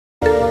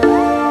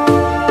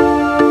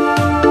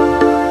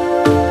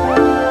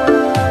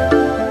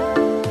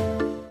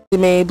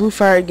me, Blue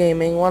Fire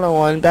Gaming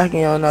 101, back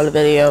in another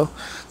video.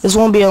 This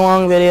won't be a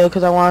long video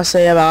because I want to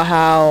say about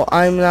how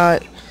I'm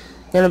not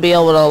going to be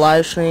able to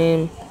live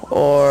stream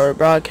or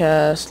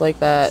broadcast like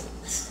that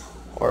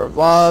or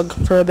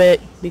vlog for a bit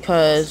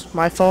because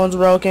my phone's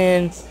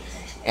broken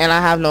and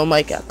I have no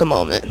mic at the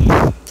moment.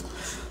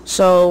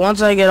 So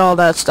once I get all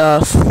that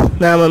stuff,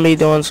 then I'm going to be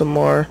doing some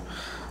more.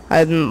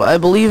 I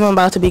believe I'm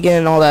about to be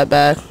getting all that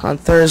back on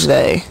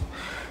Thursday.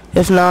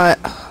 If not,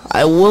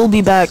 I will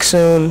be back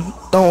soon.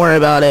 Don't worry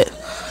about it.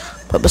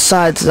 But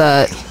besides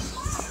that,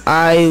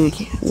 I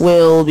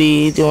will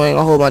be doing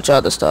a whole bunch of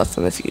other stuff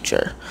in the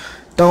future.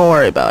 Don't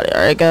worry about it,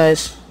 alright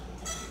guys?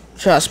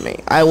 Trust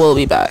me, I will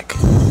be back.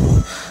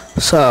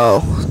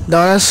 So,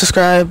 don't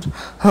unsubscribe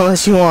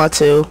unless you want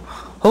to.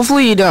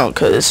 Hopefully you don't,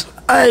 because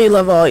I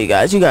love all you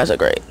guys. You guys are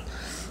great.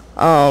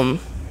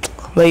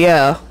 But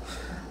yeah,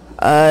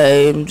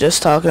 I'm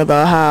just talking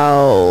about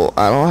how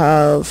I don't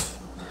have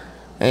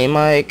any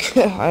mic.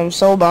 I'm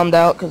so bummed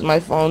out because my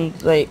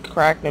phone's like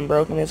cracked and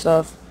broken and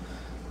stuff.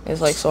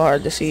 It's like so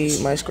hard to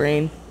see my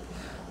screen.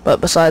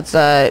 But besides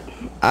that,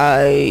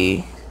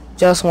 I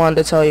just wanted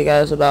to tell you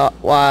guys about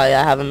why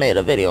I haven't made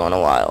a video in a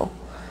while.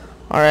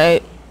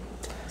 Alright?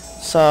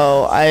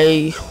 So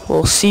I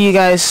will see you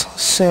guys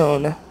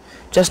soon.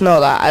 Just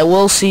know that I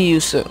will see you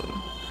soon.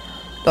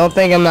 Don't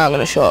think I'm not going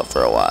to show up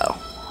for a while.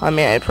 I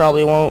mean, I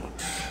probably won't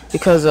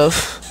because of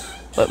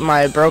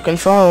my broken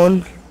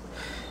phone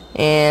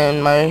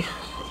and my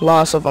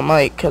loss of a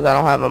mic because I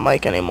don't have a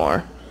mic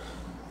anymore.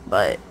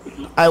 But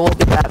I will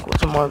be back with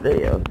some more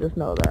videos. Just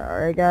know that.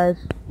 Alright guys?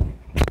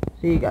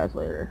 See you guys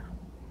later.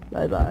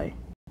 Bye bye.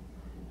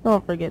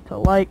 Don't forget to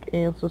like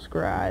and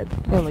subscribe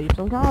and leave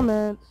some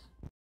comments.